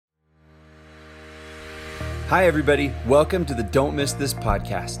Hi, everybody. Welcome to the Don't Miss This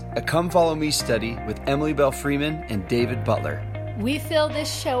podcast, a Come Follow Me study with Emily Bell Freeman and David Butler. We fill this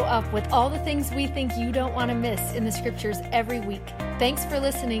show up with all the things we think you don't want to miss in the scriptures every week. Thanks for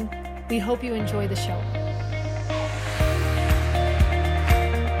listening. We hope you enjoy the show.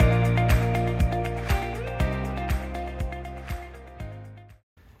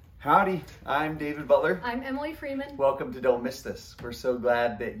 Howdy, I'm David Butler. I'm Emily Freeman. Welcome to Don't Miss This. We're so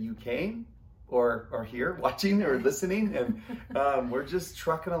glad that you came or are here watching or listening, and we're just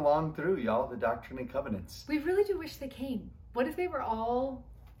trucking along through, y'all, the Doctrine and Covenants. We really do wish they came. What if they were all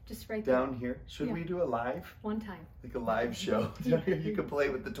just right there? Down here. Should we do a live? One time. Like a live show. You can play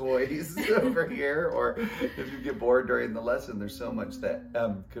with the toys over here, or if you get bored during the lesson, there's so much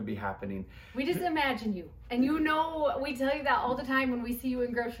that could be happening. We just imagine you. And you know, we tell you that all the time when we see you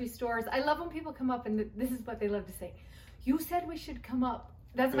in grocery stores. I love when people come up and this is what they love to say. You said we should come up.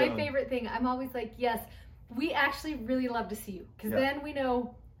 That's my favorite thing. I'm always like, yes, we actually really love to see you. Because then we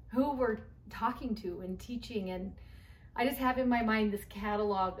know who we're talking to and teaching. And I just have in my mind this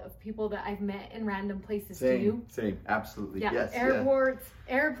catalog of people that I've met in random places. Same, absolutely. Yeah, yes, airports,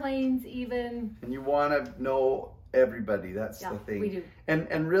 airplanes even. And you want to know everybody. That's the thing. We do.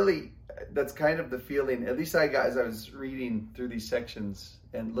 And really, that's kind of the feeling, at least I got as I was reading through these sections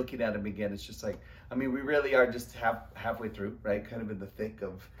and looking at them again. It's just like, I mean, we really are just halfway through, right? Kind of in the thick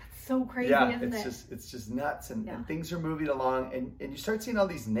of. That's so crazy, isn't it? It's just nuts, and things are moving along, and you start seeing all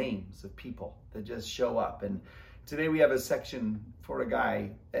these names of people that just show up. And today we have a section for a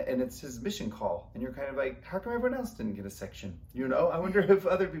guy, and it's his mission call, and you're kind of like, how come everyone else didn't get a section? You know, I wonder if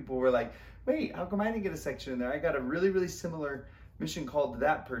other people were like, wait, how come I didn't get a section in there? I got a really, really similar mission call to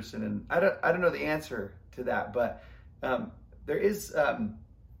that person, and I don't know the answer to that, but there is.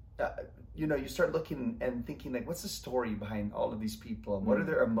 You know, you start looking and thinking, like, what's the story behind all of these people, and what are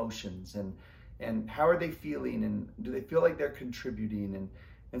their emotions, and how are they feeling, and do they feel like they're contributing,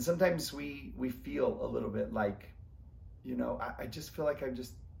 and sometimes we feel a little bit like, you know, I just feel like I'm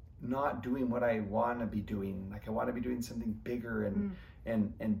just not doing what I want to be doing. Like, I want to be doing something bigger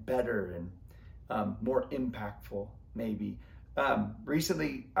and better and more impactful, maybe.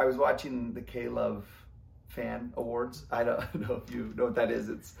 Recently, I was watching the K-Love Fan Awards. I don't know if you know what that is.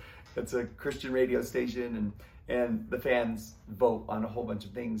 It's a Christian radio station, and the fans vote on a whole bunch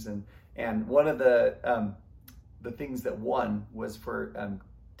of things, and one of the things that won was for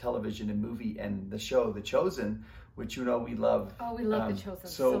television and movie, and the show The Chosen, which, you know, we love. Oh, we love The Chosen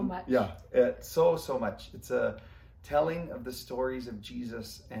so much. Yeah, so much. It's a telling of the stories of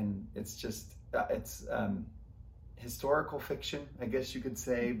Jesus, and it's just it's historical fiction, I guess you could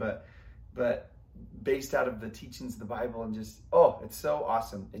say, but based out of the teachings of the Bible, and just, it's so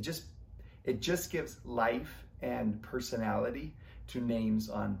awesome. It just gives life and personality to names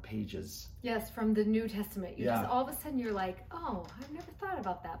on pages. Yes, from the New Testament. You just, all of a sudden you're like, oh, I've never thought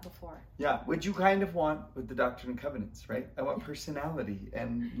about that before. Yeah, what you kind of want with the Doctrine and Covenants, right? I want personality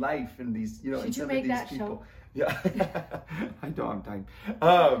and life in these, you know, in some of these people. Show? Yeah, I don't have time.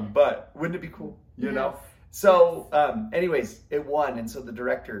 But wouldn't it be cool, you know? So anyways, it won. And so the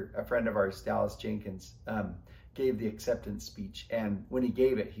director, a friend of ours, Dallas Jenkins, gave the acceptance speech. And when he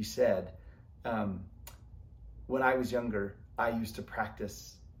gave it, he said, when I was younger, I used to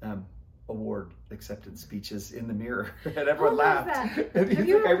practice award acceptance speeches in the mirror. And everyone laughed. And have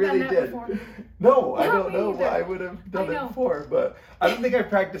you think I really did. Before? No, I don't know why I would have done it before. But I don't think I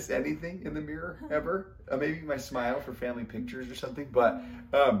practiced anything in the mirror ever. Maybe my smile for family pictures or something. But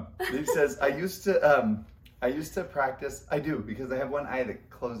he says, I used to practice. I do, because I have one eye that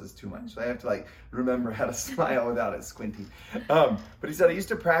closes too much. So I have to, like, remember how to smile without it squinting. But he said, I used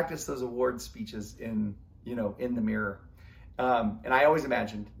to practice those award speeches in the mirror. And I always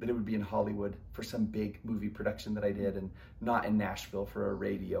imagined that it would be in Hollywood for some big movie production that I did, and not in Nashville for a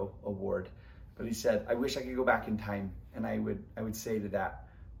radio award. But he said, I wish I could go back in time, and I would say to that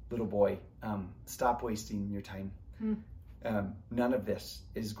little boy, stop wasting your time. None of this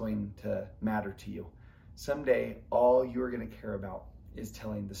is going to matter to you. Someday, all you're going to care about is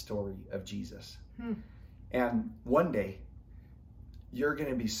telling the story of Jesus. And one day, you're going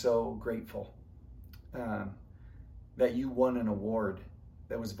to be so grateful that you won an award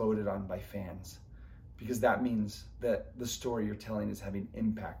that was voted on by fans, because that means that the story you're telling is having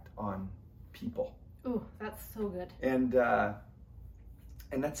impact on people. Ooh, that's so good. And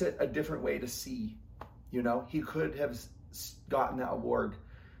that's a different way to see, you know. He could have gotten that award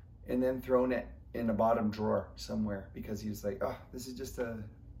and then thrown it in a bottom drawer somewhere, because he was like, oh, this is just a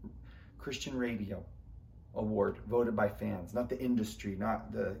Christian radio award voted by fans, not the industry,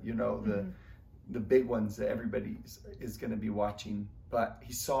 not the, the big ones that everybody is going to be watching. But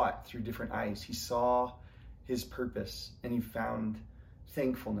he saw it through different eyes. He saw his purpose, and he found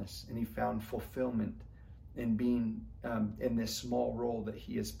thankfulness, and he found fulfillment in being in this small role that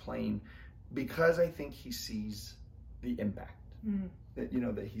he is playing, because I think he sees the impact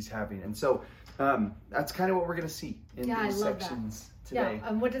that that he's having. And so that's kind of what we're going to see in these sections today. Yeah,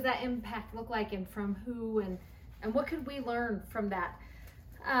 and what does that impact look like, and from who, and what could we learn from that?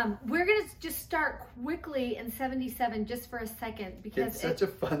 We're going to just start quickly in 77 just for a second, because it's such a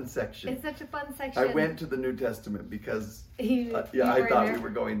fun section. It's such a fun section. I went to the New Testament because I thought we were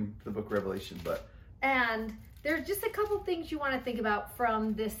going to the book of Revelation, and there's just a couple things you want to think about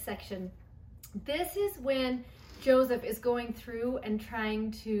from this section. This is when Joseph is going through and trying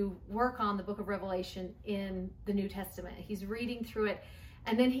to work on the book of Revelation in the New Testament. He's reading through it,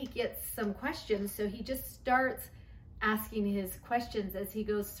 and then he gets some questions, so he just starts asking his questions as he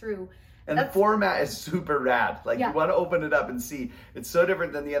goes through. And the format is super rad. Like, you want to open it up and see. It's so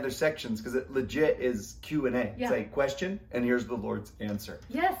different than the other sections, because it legit is Q&A. Yeah. It's like, question, and here's the Lord's answer.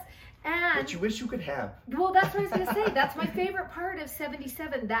 Yes. And which you wish you could have. Well, that's what I was going to say. That's my favorite part of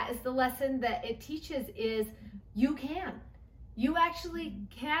 77. That is the lesson that it teaches, is you actually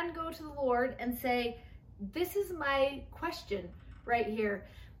can go to the Lord and say, this is my question right here.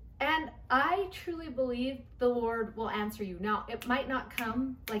 And I truly believe the Lord will answer you. Now, it might not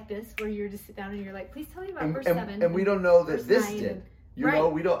come like this, where you're just sit down and you're like, please tell me about verse 7. And we don't know that this did.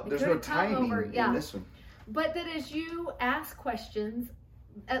 We don't, there's no timing in this one. But that as you ask questions,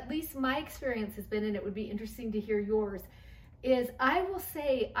 at least my experience has been, and it would be interesting to hear yours, is I will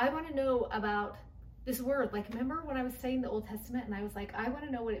say, I want to know about this word. Like, remember when I was studying the Old Testament, and I was like, I want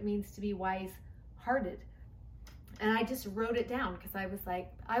to know what it means to be wise-hearted. And I just wrote it down, because I was like,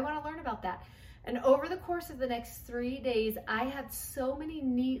 I want to learn about that. And over the course of the next 3 days, I had so many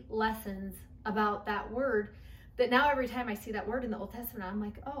neat lessons about that word, that now every time I see that word in the Old Testament, I'm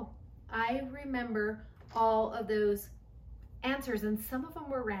like, oh, I remember all of those answers, and some of them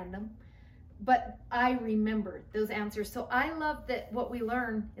were random, but I remembered those answers. So I love that what we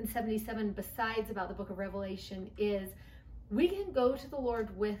learn in 77, besides about the book of Revelation, is we can go to the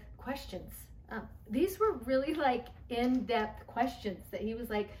Lord with questions. These were really like in-depth questions that he was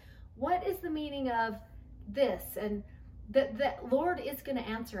like, what is the meaning of this? And that Lord is going to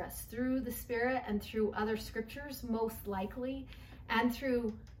answer us through the Spirit and through other scriptures, most likely, and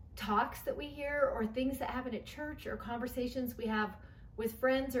through talks that we hear, or things that happen at church, or conversations we have with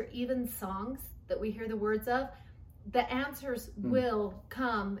friends, or even songs that we hear the words of. The answers will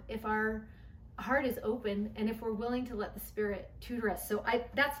come if our heart is open, and if we're willing to let the Spirit tutor us. So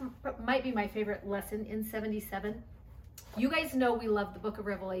that's might be my favorite lesson in 77. You guys know we love the book of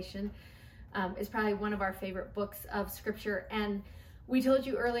Revelation. It's probably one of our favorite books of scripture, and we told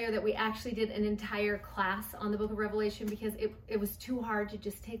you earlier that we actually did an entire class on the book of Revelation, because it was too hard to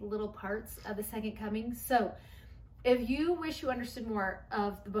just take little parts of the second coming. So if you wish you understood more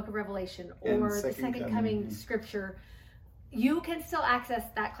of the book of Revelation, or the second coming scripture, you can still access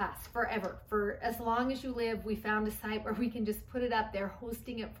that class forever. For as long as you live, we found a site where we can just put it up. They're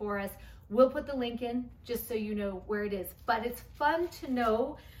hosting it for us. We'll put the link in just so you know where it is. But it's fun to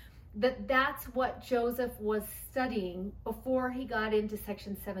know that that's what Joseph was studying before he got into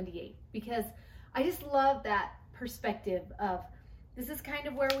section 78, because I just love that perspective of, this is kind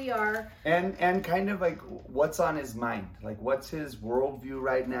of where we are. And kind of like what's on his mind. Like, what's his worldview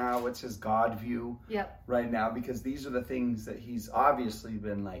right now? What's his God view right now? Because these are the things that he's obviously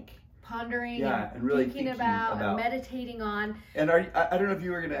been like pondering and really thinking about and meditating on. And I don't know if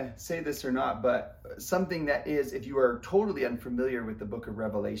you were going to say this or not, but something that is, if you are totally unfamiliar with the book of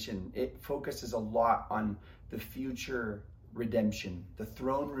Revelation, it focuses a lot on the future redemption, the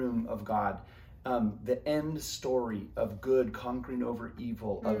throne room of God. The end story of good conquering over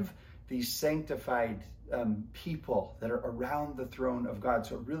evil, of these sanctified people that are around the throne of God.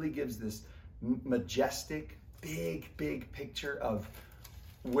 So it really gives this majestic, big picture of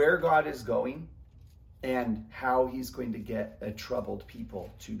where God is going and how he's going to get a troubled people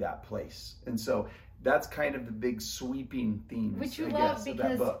to that place. And so that's kind of the big sweeping themes, which you love,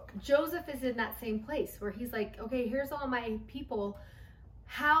 because Joseph is in that same place where he's like, okay, here's all my people.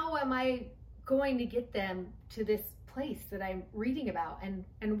 How am I going to get them to this place that I'm reading about,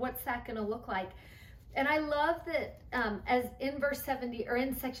 and what's that going to look like? And I love that as in verse 70, or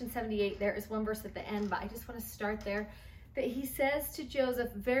in section 78, there is one verse at the end, but I just want to start there, that he says to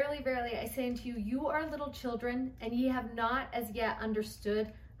Joseph, verily, verily, I say unto you, you are little children, and ye have not as yet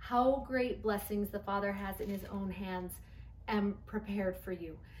understood how great blessings the Father has in his own hands and prepared for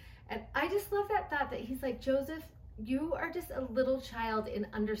you. And I just love that thought, that he's like, Joseph, you are just a little child in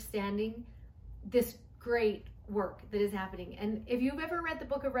understanding this great work that is happening. And if you've ever read the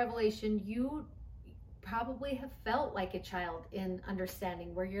book of Revelation, probably have felt like a child in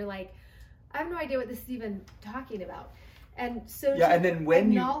understanding, where you're like, I have no idea what this is even talking about. And so and then when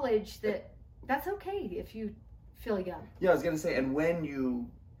acknowledge that that's okay if you feel young. Yeah, I was going to say, and when you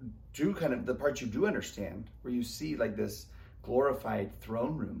do kind of the parts you do understand, where you see like this glorified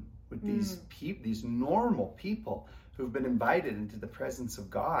throne room with these normal people who've been invited into the presence of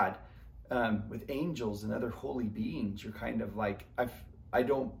God, with angels and other holy beings, you're kind of like, I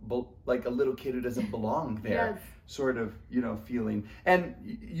don't like a little kid who doesn't belong there. Yes. Sort of, feeling. And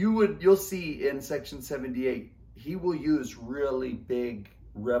you'll see in section 78, he will use really big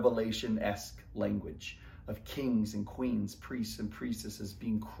Revelation-esque language of kings and queens, priests and priestesses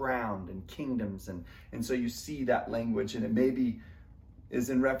being crowned, and kingdoms, and so you see that language, and it maybe is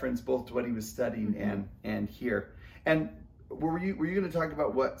in reference both to what he was studying and here. And were you going to talk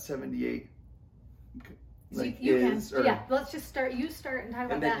about what 78 is? Or, let's just start. You start and talk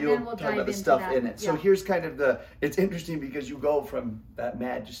about that, and then we'll talk dive about the into stuff that. in it. So here's kind of it's interesting because you go from that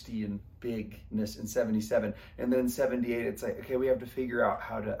majesty and bigness in 77, and then 78, it's like, okay, we have to figure out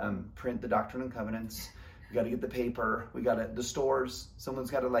how to print the Doctrine and Covenants. We got to get the paper. We got the stores.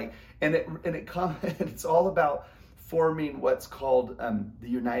 Someone's got to and it's all about forming what's called the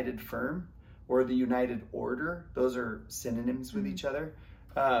United Firm or the United Order. Those are synonyms with each other.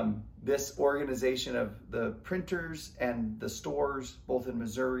 This organization of the printers and the stores, both in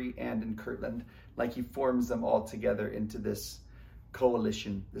Missouri and in Kirtland, he forms them all together into this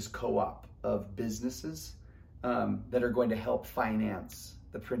coalition, this co-op of businesses that are going to help finance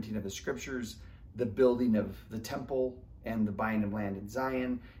the printing of the scriptures, the building of the temple, and the buying of land in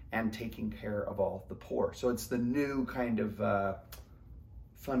Zion, and taking care of all the poor. So it's the new kind of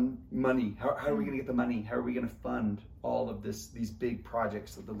fund money. How are we going to get the money? How are we going to fund all of these big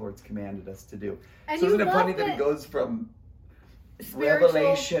projects that the Lord's commanded us to do? And so isn't it funny that it goes from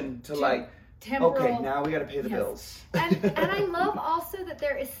revelation to temporal, okay, now we got to pay the bills. And I love also that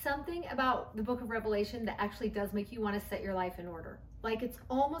there is something about the book of Revelation that actually does make you want to set your life in order. It's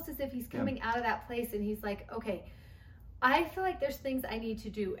almost as if he's coming out of that place and he's like, okay, I feel like there's things I need to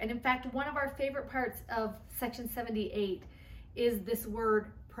do. And in fact, one of our favorite parts of section 78 is this word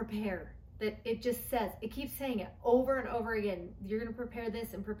prepare, that it just says, it keeps saying it over and over again. You're going to prepare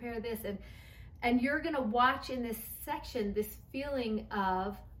this, and you're going to watch in this section this feeling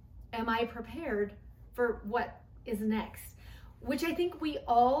of, am I prepared for what is next? Which I think we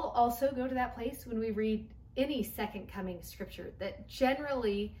all also go to that place when we read any second coming scripture, that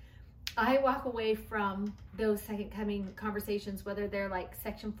generally I walk away from those second coming conversations, whether they're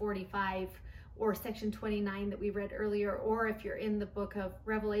section 45 or section 29 that we read earlier, or if you're in the book of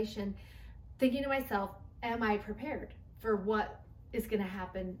Revelation, thinking to myself, am I prepared for what is going to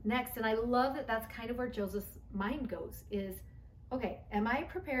happen next? And I love that that's kind of where Joseph's mind goes, is, okay, am I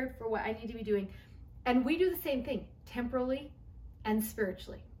prepared for what I need to be doing? And we do the same thing, temporally and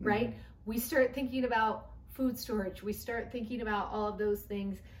spiritually, right? We start thinking about food storage. We start thinking about all of those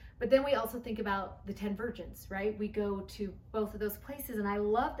things. But then we also think about the 10 virgins, right? We go to both of those places. And I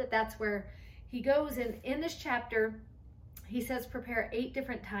love that that's where he goes. And in this chapter, he says prepare 8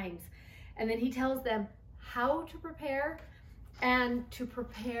 different times. And then he tells them how to prepare and to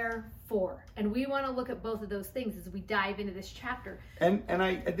prepare for. And we want to look at both of those things as we dive into this chapter. And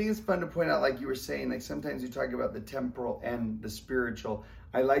I think it's fun to point out, like you were saying, sometimes you talk about the temporal and the spiritual.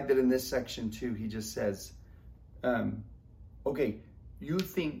 I like that in this section too, he just says, okay, you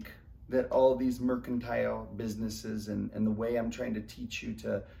think that all these mercantile businesses and the way I'm trying to teach you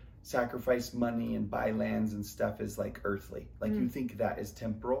to sacrifice money and buy lands and stuff is earthly. You think that is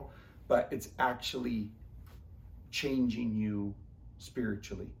temporal, but it's actually changing you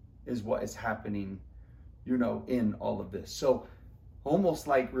spiritually is what is happening, in all of this. So almost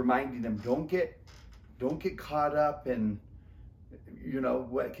reminding them, don't get caught up in,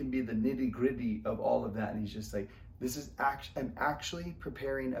 what can be the nitty gritty of all of that. And he's just I'm actually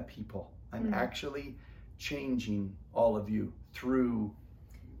preparing a people. I'm actually changing all of you through.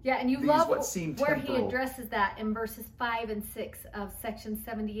 Yeah, and you love where he addresses that in verses 5 and 6 of section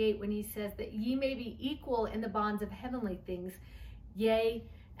 78, when he says that ye may be equal in the bonds of heavenly things, yea,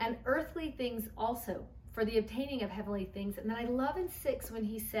 and earthly things also, for the obtaining of heavenly things. And then I love in 6 when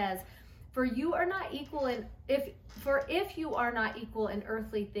he says, for you are not equal if you are not equal in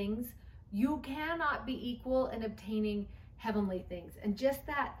earthly things, you cannot be equal in obtaining heavenly things. And just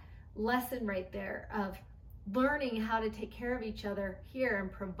that lesson right there of learning how to take care of each other here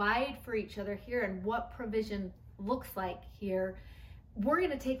and provide for each other here, and what provision looks like here, we're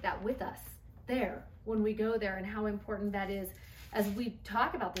going to take that with us there when we go there, and how important that is as we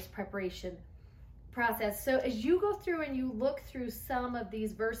talk about this preparation. process. So as you go through and you look through some of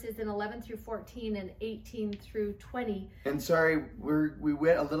these verses in 11 through 14 and 18 through 20. And sorry, we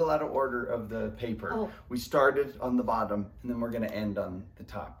went a little out of order of the paper. Oh. We started on the bottom and then we're going to end on the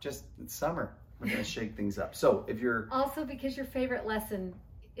top. Just it's summer. We're going to shake things up. So if you're... Also because your favorite lesson,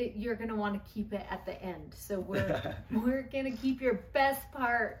 you're going to want to keep it at the end. So we're going to keep your best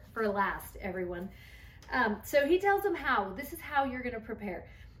part for last, everyone. So he tells them how. This is how you're going to prepare.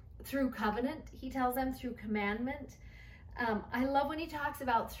 Through covenant, he tells them, through commandment. I love when he talks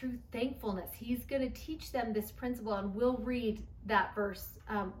about through thankfulness. He's going to teach them this principle, and we'll read that verse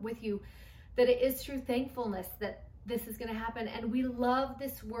with you, that it is through thankfulness that this is going to happen. And we love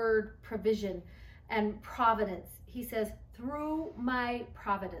this word provision and providence. He says, through my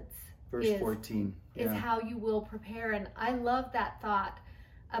providence. Verse 14. Is how you will prepare. And I love that thought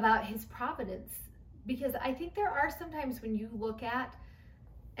about his providence, because I think there are sometimes when you look at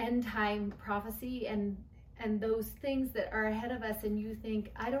end time prophecy and those things that are ahead of us and you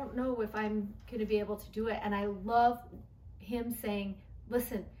think, I don't know if I'm going to be able to do it. And I love him saying,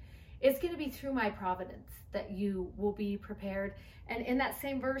 listen, it's going to be through my providence that you will be prepared. And in that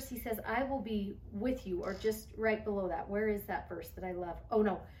same verse, he says, I will be with you, or just right below that. Where is that verse that I love? Oh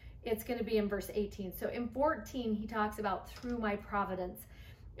no, it's going to be in verse 18. So in 14, he talks about through my providence.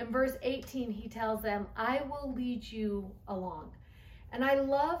 In verse 18, he tells them, I will lead you along. And I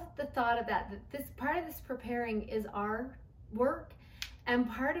love the thought of that this part of this preparing is our work, and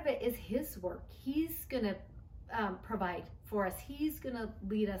part of it is his work. He's going to provide for us. He's going to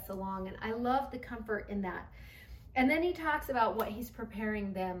lead us along. And I love the comfort in that. And then he talks about what he's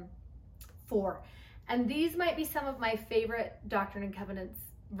preparing them for. And these might be some of my favorite Doctrine and Covenants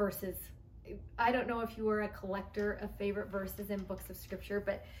verses. I don't know if you are a collector of favorite verses in books of scripture,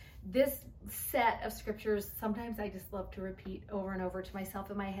 but this set of scriptures, sometimes I just love to repeat over and over to myself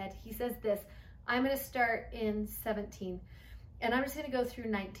in my head. He says this, I'm going to start in 17, and I'm just going to go through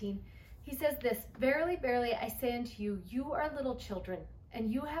 19. He says this, verily, verily, I say unto you, you are little children,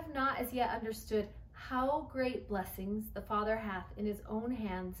 and you have not as yet understood how great blessings the Father hath in his own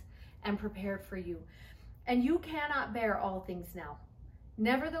hands and prepared for you. And you cannot bear all things now.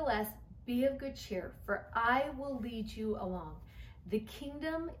 Nevertheless, be of good cheer, for I will lead you along. The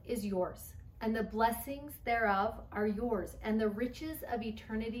kingdom is yours, and the blessings thereof are yours, and the riches of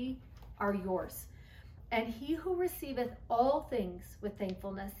eternity are yours. And he who receiveth all things with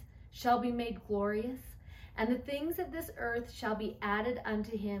thankfulness shall be made glorious, and the things of this earth shall be added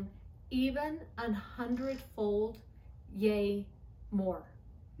unto him, even 100-fold, yea, more.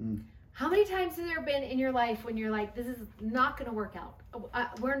 How many times have there been in your life when you're like, this is not going to work out?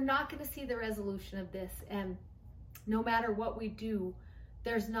 We're not going to see the resolution of this, and no matter what we do,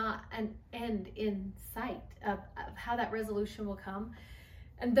 there's not an end in sight of how that resolution will come.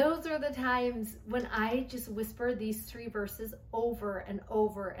 And those are the times when I just whisper these 3 verses over and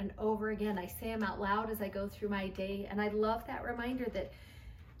over and over again. I say them out loud as I go through my day. And I love that reminder that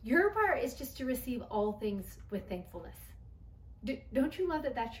your part is just to receive all things with thankfulness. Don't you love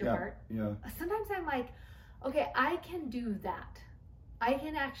that that's your part? Yeah. Sometimes I'm like, okay, I can do that. I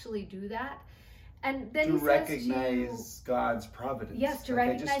can actually do that. And then to recognize God's providence. Yes, to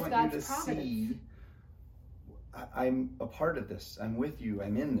recognize God's providence. See, I'm a part of this. I'm with you.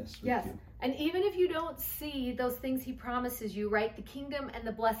 I'm in this with you. And even if you don't see those things he promises you, right? The kingdom and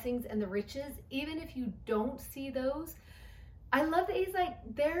the blessings and the riches, even if you don't see those, I love that he's like,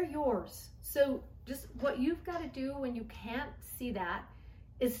 they're yours. So just what you've got to do when you can't see that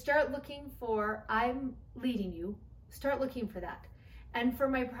is start looking for, I'm leading you. Start looking for that. And for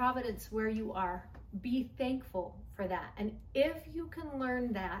my providence where you are, be thankful for that. And if you can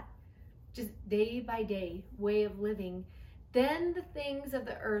learn that, just day by day way of living, then the things of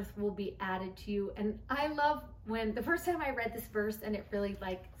the earth will be added to you. And I love when the first time I read this verse and it really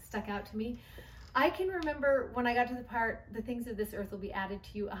like stuck out to me, I can remember when I got to the part, the things of this earth will be added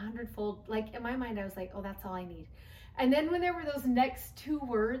to you 100-fold. Like in my mind, I was like, oh, that's all I need. And then when there were those next 2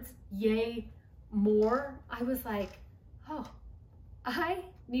 words, yea, more, I was like, oh, I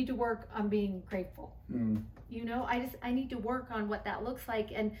need to work on being grateful. You know, I need to work on what that looks like.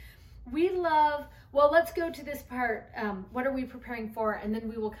 And we love, well, let's go to this part. What are we preparing for? And then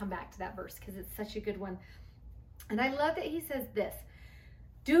we will come back to that verse because it's such a good one. And I love that he says this,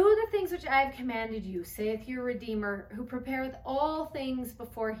 do the things which I have commanded you, saith your Redeemer, who prepareth all things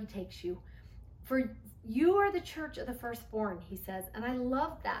before he takes you. For you are the church of the firstborn, he says. And I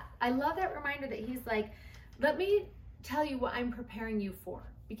love that. I love that reminder that he's like, let me tell you what I'm preparing you for,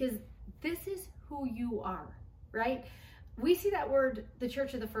 because this is who you are, right? We see that word, the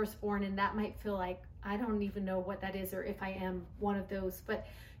church of the firstborn, and that might feel like, I don't even know what that is or if I am one of those, but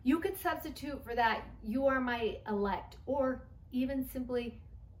You could substitute for that, you are my elect, or even simply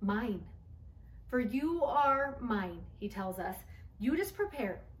mine. For you are mine, he tells us. You just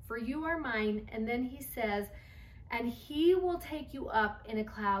prepare, for you are mine. And then he says, and he will take you up in a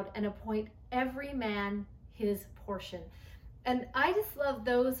cloud and appoint every man his portion. And I just love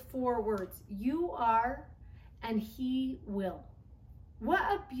those 4 words. You are, and he will. What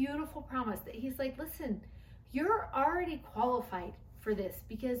a beautiful promise that he's like, listen, you're already qualified for this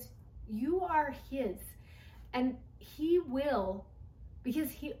because you are his. And he will,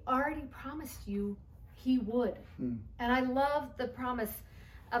 because he already promised you he would. And I love the promise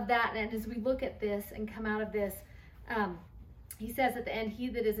of that. And as we look at this and come out of this, he says at the end, he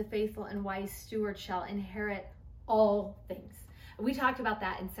that is a faithful and wise steward shall inherit all things. We talked about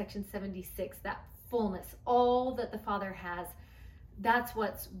that in section 76, that fullness, all that the Father has, that's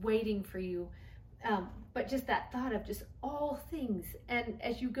what's waiting for you. But just that thought of just all things. And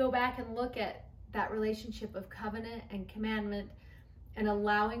as you go back and look at that relationship of covenant and commandment and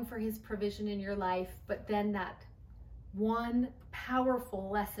allowing for his provision in your life, but then that one powerful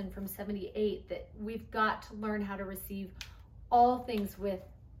lesson from 78 that we've got to learn how to receive all things with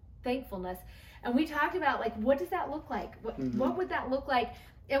thankfulness. And we talked about, like, what does that look like? What would that look like?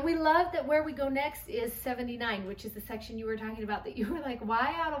 And we love that where we go next is 79, which is the section you were talking about, that you were like,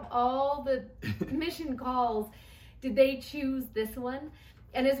 why out of all the mission calls did they choose this one?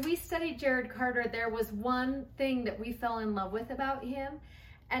 And as we studied Jared Carter, there was one thing that we fell in love with about him.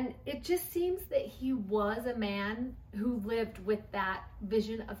 And it just seems that he was a man who lived with that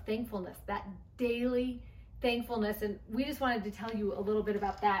vision of thankfulness, that daily thankfulness. And we just wanted to tell you a little bit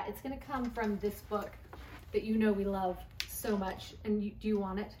about that. It's going to come from this book that you know we love so much. And do you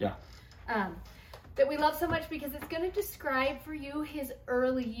want it? Yeah. That we love so much because it's going to describe for you his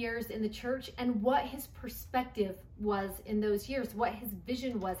early years in the church and what his perspective was in those years, what his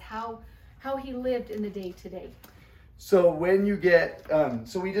vision was, how he lived in the day to day. So when you get,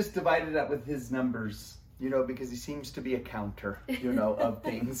 so we just divided up with his numbers, you know, because he seems to be a counter, you know, of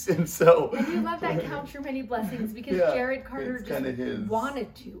things. And so. And you love that count your many blessings because Jared Carter just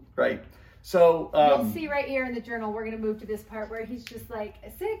wanted to. Right. So. You'll see right here in the journal, we're going to move to this part where he's just like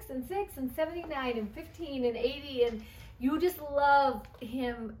 6 and 6 and 79 and 15 and 80. And you just love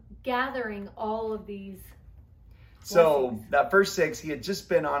him gathering all of these. So that first 6, he had just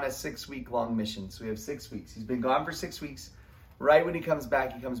been on a 6-week-long mission. So we have 6 weeks. He's been gone for 6 weeks. Right when he comes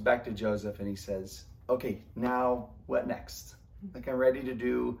back to Joseph and he says, okay, now what next? Like, I'm ready to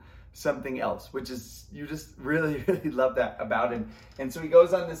do something else, which is, you just really, really love that about him. And so he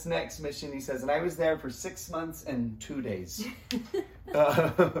goes on this next mission. He says, and I was there for 6 months and 2 days.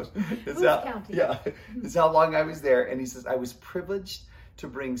 It's how long I was there. And he says, I was privileged to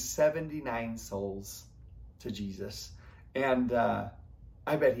bring 79 souls to Jesus. And I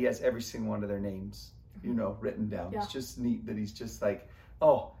bet he has every single one of their names, you know, written down. Yeah. It's just neat that he's just like,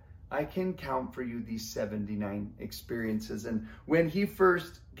 oh, I can count for you these 79 experiences. And when he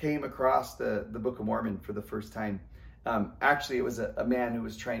first came across the Book of Mormon for the first time, actually it was a man who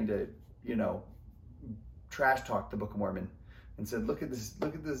was trying to, you know, trash talk the Book of Mormon and said, look at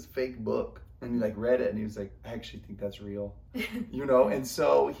this fake book. And he like read it and he was like, I actually think that's real, you know? And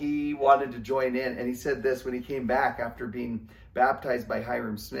so he wanted to join in. And he said this when he came back after being baptized by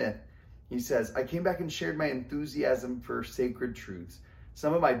Hyrum Smith. He says, I came back and shared my enthusiasm for sacred truths.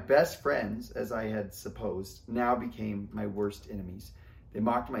 Some of my best friends, as I had supposed, now became my worst enemies. They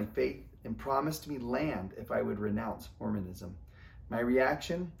mocked my faith and promised me land if I would renounce Mormonism. My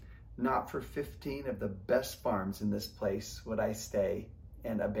reaction, not for 15 of the best farms in this place would I stay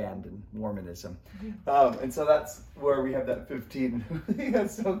and abandon Mormonism. And so that's where we have that 15.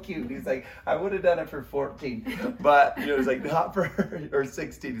 That's so cute. He's like, I would have done it for 14, but you know, it's like not for, or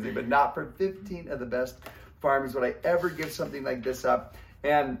 16, he's like, but not for 15 of the best farms would I ever give something like this up.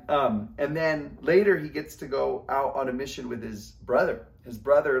 And then later he gets to go out on a mission with his brother. His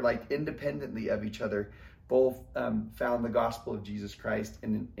brother, like independently of each other, both found the gospel of Jesus Christ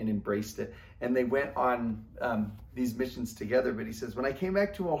and embraced it. And they went on these missions together. But he says, when I came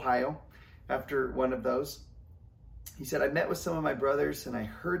back to Ohio after one of those, he said, I met with some of my brothers and I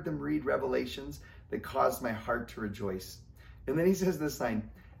heard them read Revelations that caused my heart to rejoice. And then he says this line,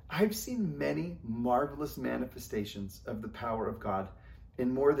 I've seen many marvelous manifestations of the power of God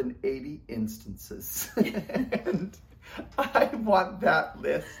in more than 80 instances. And I want that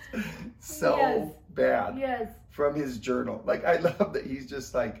list so bad. Yes. From his journal. Like, I love that he's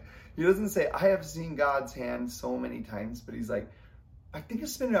just like, he doesn't say, I have seen God's hand so many times, but he's like, I think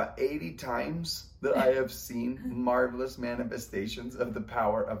it's been about 80 times that I have seen marvelous manifestations of the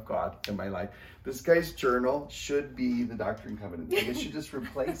power of God in my life. This guy's journal should be the Doctrine and Covenants. Like, it should just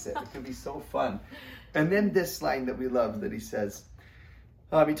replace it. It could be so fun. And then this line that we love that he says,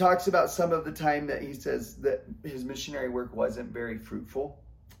 he talks about some of the time that he says that his missionary work wasn't very fruitful.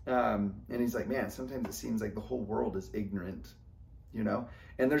 And he's like, man, sometimes it seems like the whole world is ignorant, you know?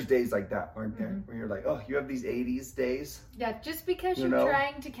 And there's days like that, aren't there? Where you're like, oh, you have these 80s days? Yeah, just because you're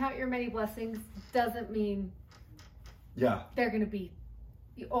trying to count your many blessings doesn't mean they're going to be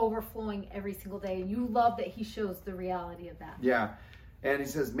overflowing every single day. And you love that he shows the reality of that. Yeah. And he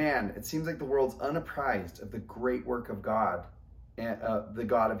says, man, it seems like the world's unapprised of the great work of God, and the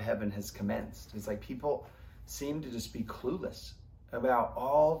God of heaven has commenced. It's like people seem to just be clueless about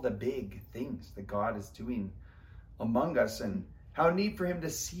all the big things that God is doing among us, and how neat for him to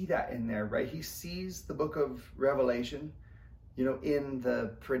see that in there, right? He sees the book of Revelation, you know, in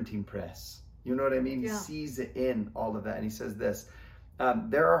the printing press. You know what I mean? Yeah. He sees it in all of that. And he says this,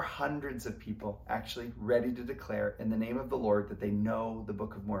 there are hundreds of people actually ready to declare in the name of the Lord that they know the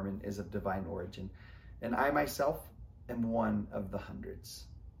Book of Mormon is of divine origin. And I myself am one of the hundreds.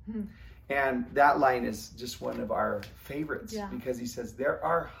 And that line is just one of our favorites, because he says there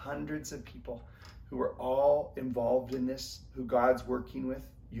are hundreds of people who are all involved in this, who God's working with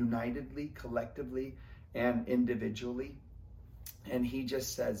unitedly, collectively, and individually. And he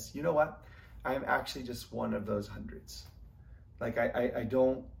just says, you know what? I'm actually just one of those hundreds. Like I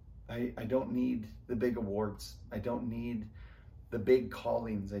don't need the big awards. I don't need the big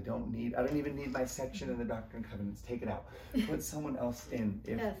callings. I don't even need my section in the Doctrine and Covenants. Take it out. Put someone else in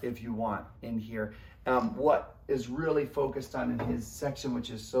if you want in here. What is really focused on in his section, which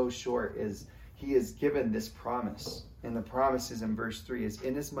is so short, is he is given this promise. And the promise is in verse 3 is,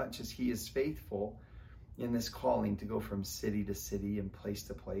 inasmuch as he is faithful in this calling to go from city to city and place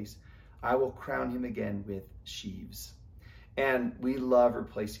to place, I will crown him again with sheaves. And we love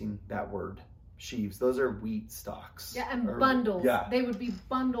replacing that word, sheaves. Those are wheat stalks. Yeah, and bundles. Yeah. They would be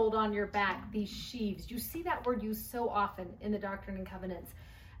bundled on your back, these sheaves. You see that word used so often in the Doctrine and Covenants.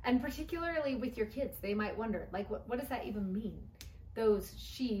 And particularly with your kids, they might wonder, like, what does that even mean? Those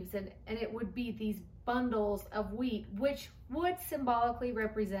sheaves, and it would be these bundles of wheat, which would symbolically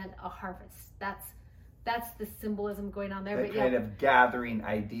represent a harvest. That's the symbolism going on there. That kind of gathering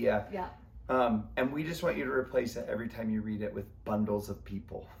idea. Yeah. And we just want you to replace it every time you read it with bundles of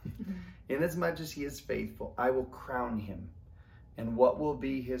people. Inasmuch as he is faithful, I will crown him. And what will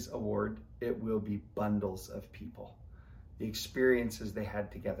be his award? It will be bundles of people. The experiences they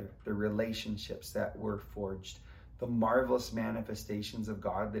had together, the relationships that were forged, the marvelous manifestations of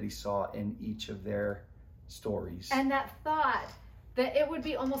God that he saw in each of their stories. And that thought that it would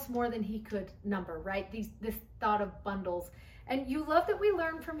be almost more than he could number, right? This thought of bundles. And you love that we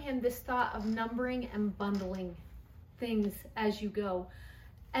learn from him this thought of numbering and bundling things as you go.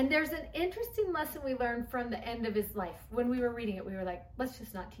 And there's an interesting lesson we learned from the end of his life. When we were reading it, we were like, let's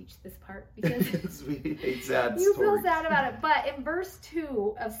just not teach this part, because we hate sad you stories. feel sad about it. But in verse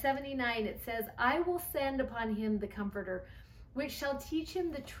 2 of 79, it says, I will send upon him the Comforter, which shall teach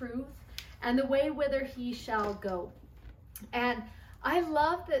him the truth and the way whither he shall go. And I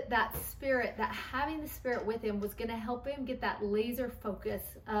love that spirit, that having the Spirit with him was going to help him get that laser focus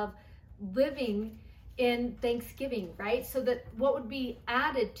of living in thanksgiving, right? So that what would be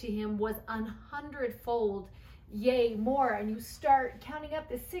added to him was 100-fold, yea, more. And you start counting up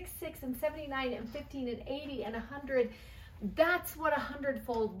the 6, 6, and 79, and 15, and 80, and 100. That's what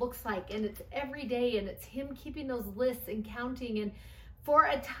 100-fold looks like. And it's every day, and it's him keeping those lists and counting. And for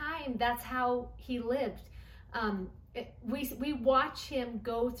a time, that's how he lived. We watch him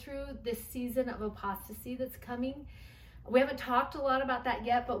go through this season of apostasy that's coming. We haven't talked a lot about that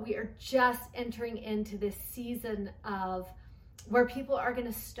yet, but we are just entering into this season of where people are going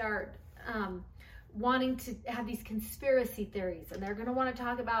to start wanting to have these conspiracy theories, and they're going to want to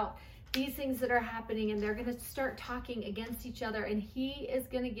talk about these things that are happening, and they're going to start talking against each other, and he is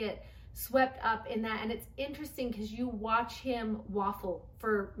going to get swept up in that. And it's interesting because you watch him waffle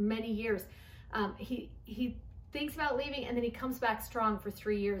for many years. He thinks about leaving, and then he comes back strong for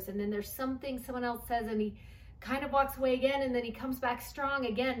 3 years, and then there's something someone else says, and he kind of walks away again, and then he comes back strong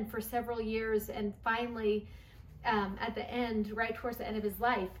again for several years, and finally at the end, right towards the end of his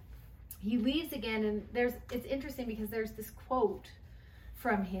life, he leaves again. And it's interesting because there's this quote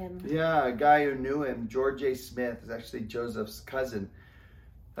from him. Yeah, a guy who knew him, George A. Smith, is actually Joseph's cousin.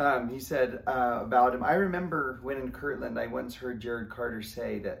 He said about him, I remember when in Kirtland I once heard Jared Carter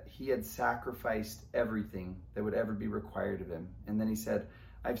say that he had sacrificed everything that would ever be required of him. And then he said,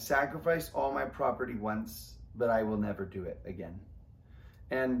 I've sacrificed all my property once, but I will never do it again.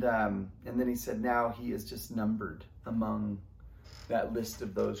 And then he said, now he is just numbered among that list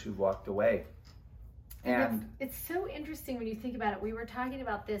of those who walked away. And it's so interesting when you think about it. We were talking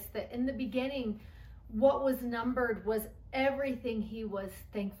about this, that in the beginning, what was numbered was everything he was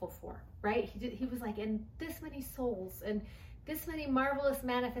thankful for, right? He was like, and this many souls and this many marvelous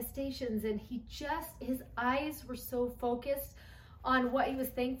manifestations. And his eyes were so focused on what he was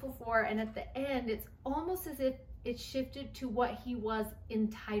thankful for. And at the end, it's almost as if it shifted to what he was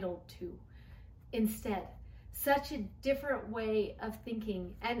entitled to instead. Such a different way of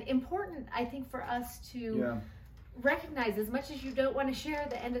thinking, and important, I think, for us to recognize, as much as you don't want to share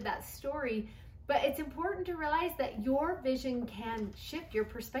the end of that story, but it's important to realize that your vision can shift, your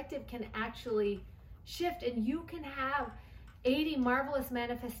perspective can actually shift, and you can have 80 marvelous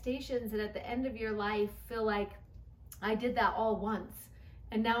manifestations, and at the end of your life feel like, I did that all once,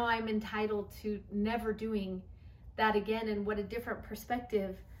 and now I'm entitled to never doing that again, and what a different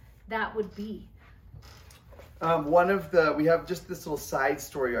perspective that would be. We have just this little side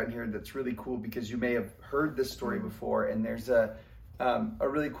story on here that's really cool, because you may have heard this story before, and there's a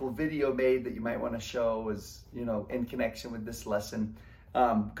really cool video made that you might want to show as, in connection with this lesson.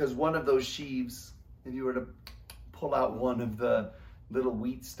 Because one of those sheaves, if you were to pull out one of the little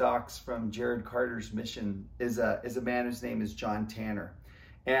wheat stalks from Jared Carter's mission, is a man whose name is John Tanner.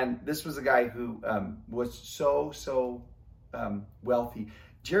 And this was a guy who was so wealthy.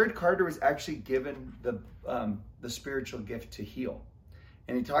 Jared Carter was actually given the spiritual gift to heal.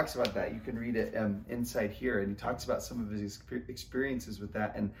 And he talks about that. You can read it inside here. And he talks about some of his experiences with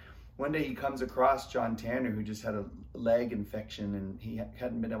that. And one day he comes across John Tanner, who just had a leg infection and he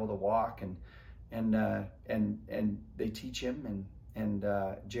hadn't been able to walk. And they teach him, and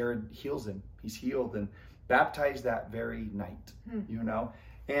Jared heals him. He's healed and baptized that very night,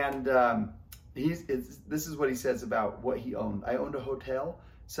 And this is what he says about what he owned. I owned a hotel,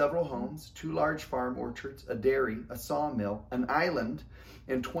 several homes, 2 large farm orchards, a dairy, a sawmill, an island,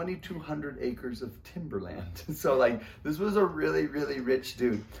 and 2,200 acres of timberland. So this was a really, really rich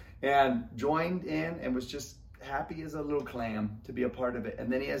dude, and joined in and was just happy as a little clam to be a part of it.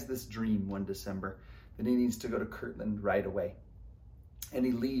 And then he has this dream one December that he needs to go to Kirtland right away. And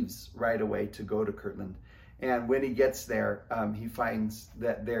he leaves right away to go to Kirtland. And when he gets there, he finds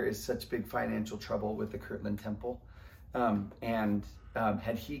that there is such big financial trouble with the Kirtland Temple.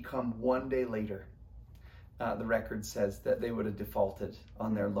 Had he come one day later, the record says that they would have defaulted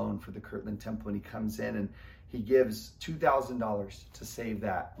on their loan for the Kirtland Temple. And he comes in and he gives $2,000 to save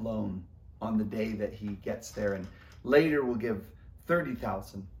that loan on the day that he gets there. And later will give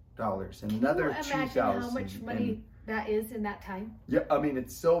 $30,000 and another $2,000. Imagine how much money that is in that time. Yeah, I mean,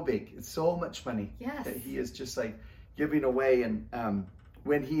 it's so big. It's so much money that he is just giving away. And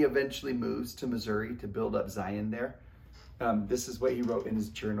when he eventually moves to Missouri to build up Zion there, this is what he wrote in his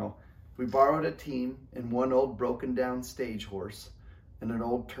journal. We borrowed a team and 1 old broken down stage horse and an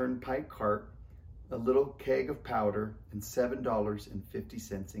old turnpike cart, a little keg of powder, and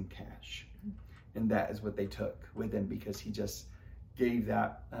 $7.50 in cash. And that is what they took with him, because he just gave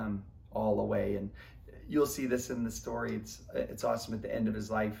that all away. And you'll see this in the story. It's awesome. At the end of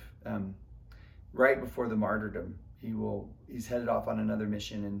his life, right before the martyrdom, he's headed off on another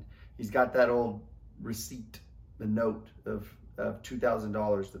mission, and he's got that old receipt, the note of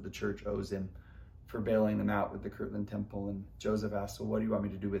 $2,000 that the church owes him for bailing them out with the Kirtland Temple. And Joseph asks, well, what do you want me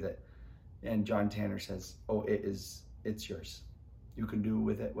to do with it? And John Tanner says, oh, it's yours. You can do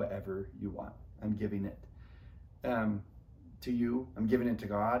with it whatever you want. I'm giving it to you. I'm giving it to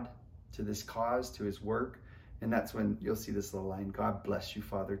God, to this cause, to his work. And that's when you'll see this little line, God bless you,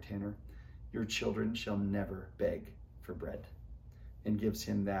 Father Tanner. Your children shall never beg for bread. And gives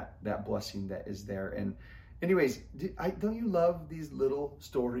him that blessing that is there. And anyways, don't you love these little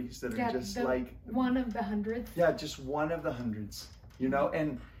stories that are just one of the hundreds? Yeah, just one of the hundreds,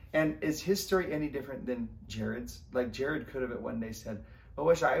 And is his story any different than Jared's? Jared could have at one day said, I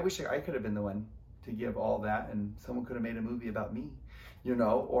wish I could have been the one to give all that, and someone could have made a movie about me,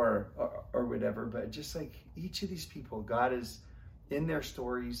 or whatever. But just each of these people, God is in their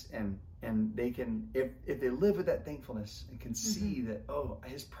stories, and they can, if they live with that thankfulness and can see that,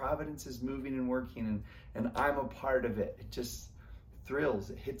 his providence is moving and working, and I'm a part of it. It just thrills.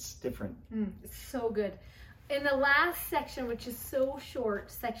 It hits different. It's so good. In the last section, which is so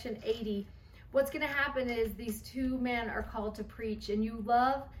short, section 80, what's going to happen is these 2 men are called to preach. And you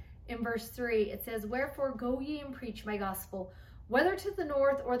love in verse 3, it says, wherefore go ye and preach my gospel, whether to the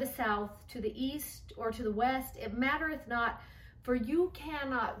north or the south, to the east or to the west, it mattereth not, for you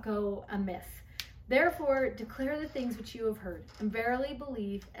cannot go amiss. Therefore, declare the things which you have heard, and verily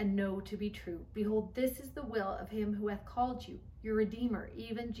believe and know to be true. Behold, this is the will of him who hath called you, your Redeemer,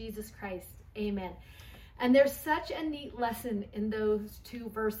 even Jesus Christ. Amen. And there's such a neat lesson in those two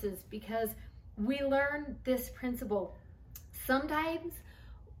verses, because we learn this principle. Sometimes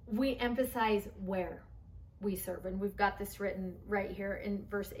we emphasize where we serve, and we've got this written right here in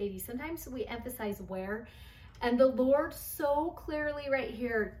verse 80. Sometimes we emphasize where, and the Lord so clearly right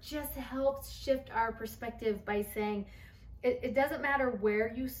here just helps shift our perspective by saying it doesn't matter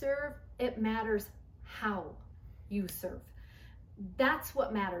where you serve, it matters how you serve. That's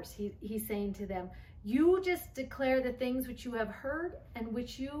what matters. He's saying to them, you just declare the things which you have heard and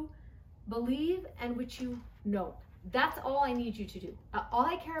which you believe and which you know. That's all I need you to do. All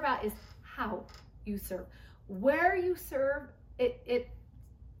I care about is how you serve. Where you serve,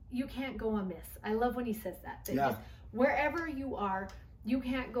 you can't go amiss. I love when he says that. Just wherever you are, you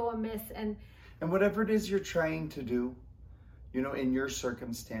can't go amiss. And whatever it is you're trying to do, in your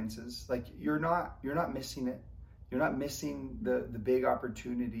circumstances, like you're not missing it. You're not missing the big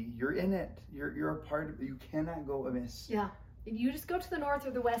opportunity. You're in it. You're a part of it. You cannot go amiss. Yeah. You just go to the north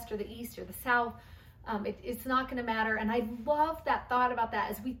or the west or the east or the south. It's not going to matter. And I love that thought about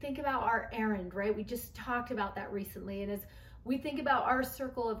that as we think about our errand, right? We just talked about that recently. And as we think about our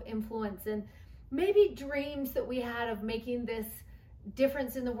circle of influence and maybe dreams that we had of making this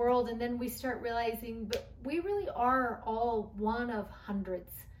difference in the world, and then we start realizing that we really are all one of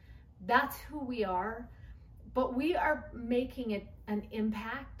hundreds. That's who we are. But we are making an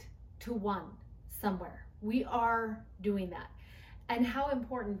impact to one somewhere. We are doing that. And how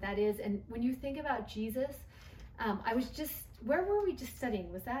important that is. And when you think about Jesus, where were we just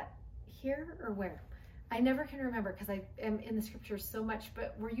studying? Was that here or where? I never can remember because I am in the scriptures so much.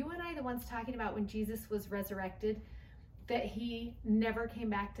 But were you and I the ones talking about when Jesus was resurrected, that he never came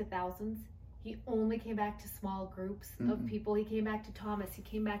back to thousands? He only came back to small groups of people. He came back to Thomas. He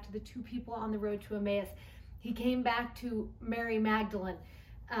came back to the two people on the road to Emmaus. He came back to Mary Magdalene.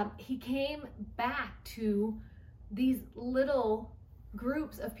 He came back to these little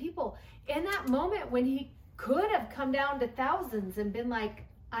groups of people. In that moment when he could have come down to thousands and been like,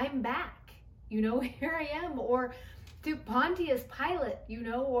 I'm back, here I am, or to Pontius Pilate,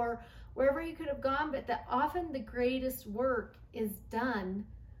 or wherever he could have gone, but that often the greatest work is done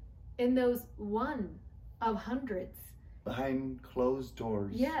in those one of hundreds. Behind closed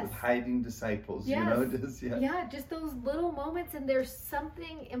doors, yes, with hiding disciples, yes, just those little moments. And there's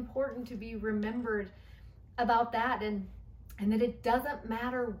something important to be remembered about that, and that it doesn't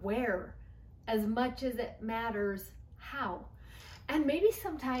matter where as much as it matters how, and maybe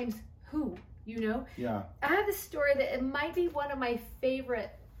sometimes who. I have a story that it might be one of my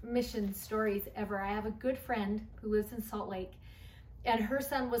favorite mission stories ever. I have a good friend who lives in Salt Lake, and her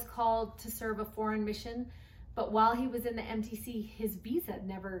son was called to serve a foreign mission. But while he was in the MTC, his visa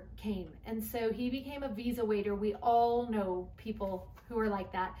never came. And so he became a visa waiter. We all know people who are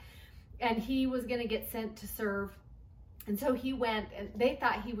like that. And he was going to get sent to serve. And so he went, and they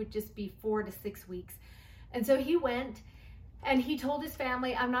thought he would just be 4 to 6 weeks. And so he went, and he told his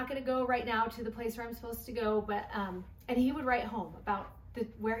family, I'm not going to go right now to the place where I'm supposed to go. But and he would write home about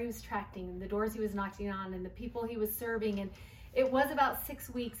where he was tracting and the doors he was knocking on and the people he was serving. And it was about 6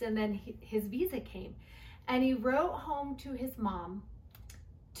 weeks, and then his visa came. And he wrote home to his mom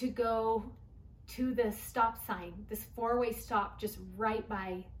to go to the stop sign, this 4-way stop just right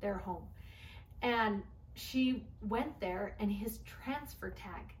by their home. And she went there, and his transfer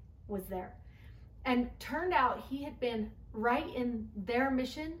tag was there. And turned out he had been right in their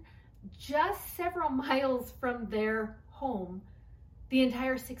mission, just several miles from their home, the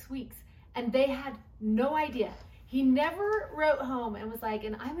entire 6 weeks. And they had no idea. He never wrote home and was like,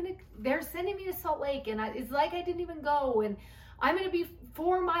 and they're sending me to Salt Lake, and it's like I didn't even go, and I'm going to be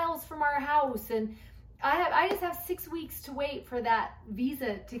 4 miles from our house, and I just have 6 weeks to wait for that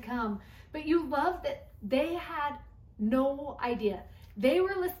visa to come. But you love that they had no idea. They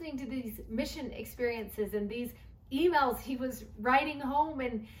were listening to these mission experiences and these emails he was writing home,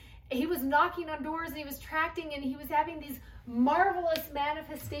 and he was knocking on doors, and he was tracting, and he was having these marvelous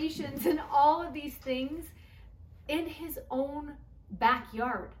manifestations and all of these things in his own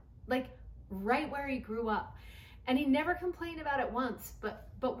backyard, like right where he grew up. And he never complained about it once,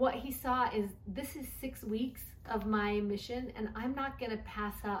 but what he saw is, this is 6 weeks of my mission, and I'm not going to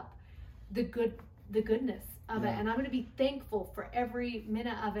pass up the goodness of it, and I'm going to be thankful for every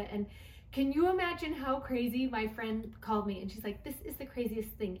minute of it. And can you imagine how crazy? My friend called me, and she's like, this is the craziest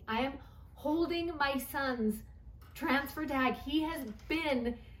thing. I am holding my son's transfer tag. He has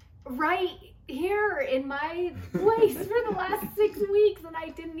been right here in my place for the last 6 weeks, and I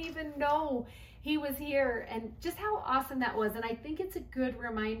didn't even know. he was here, and just how awesome that was. And I think it's a good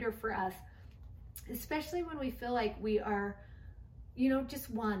reminder for us, especially when we feel like we are, just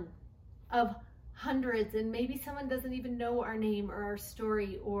one of hundreds, and maybe someone doesn't even know our name or our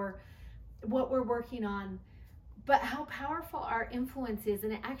story or what we're working on, but how powerful our influence is.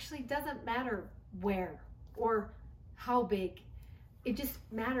 And it actually doesn't matter where or how big, it just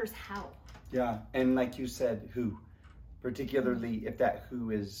matters how. Yeah, and like you said, who, particularly if that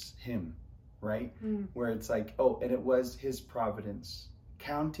who is him, right? Where it's like, oh, and it was his providence,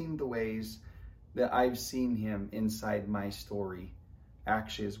 counting the ways that I've seen him inside my story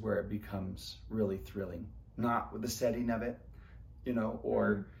actually is where it becomes really thrilling. Not with the setting of it,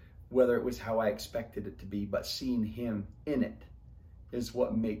 or whether it was how I expected it to be, but seeing him in it is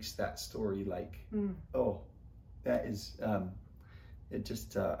what makes that story like, oh, that is, it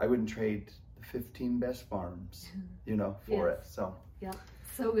just, I wouldn't trade the 15 best farms, for it. So, yeah,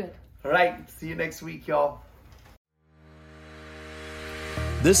 so good. All right. See you next week, y'all.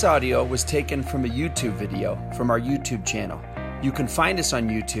 This audio was taken from a YouTube video from our YouTube channel. You can find us on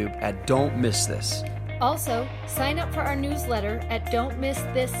YouTube at Don't Miss This. Also, sign up for our newsletter at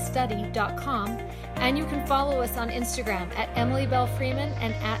don'tmissthisstudy.com, and you can follow us on Instagram at Emily Bell Freeman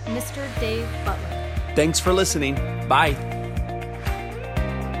and at Mr. Dave Butler. Thanks for listening. Bye.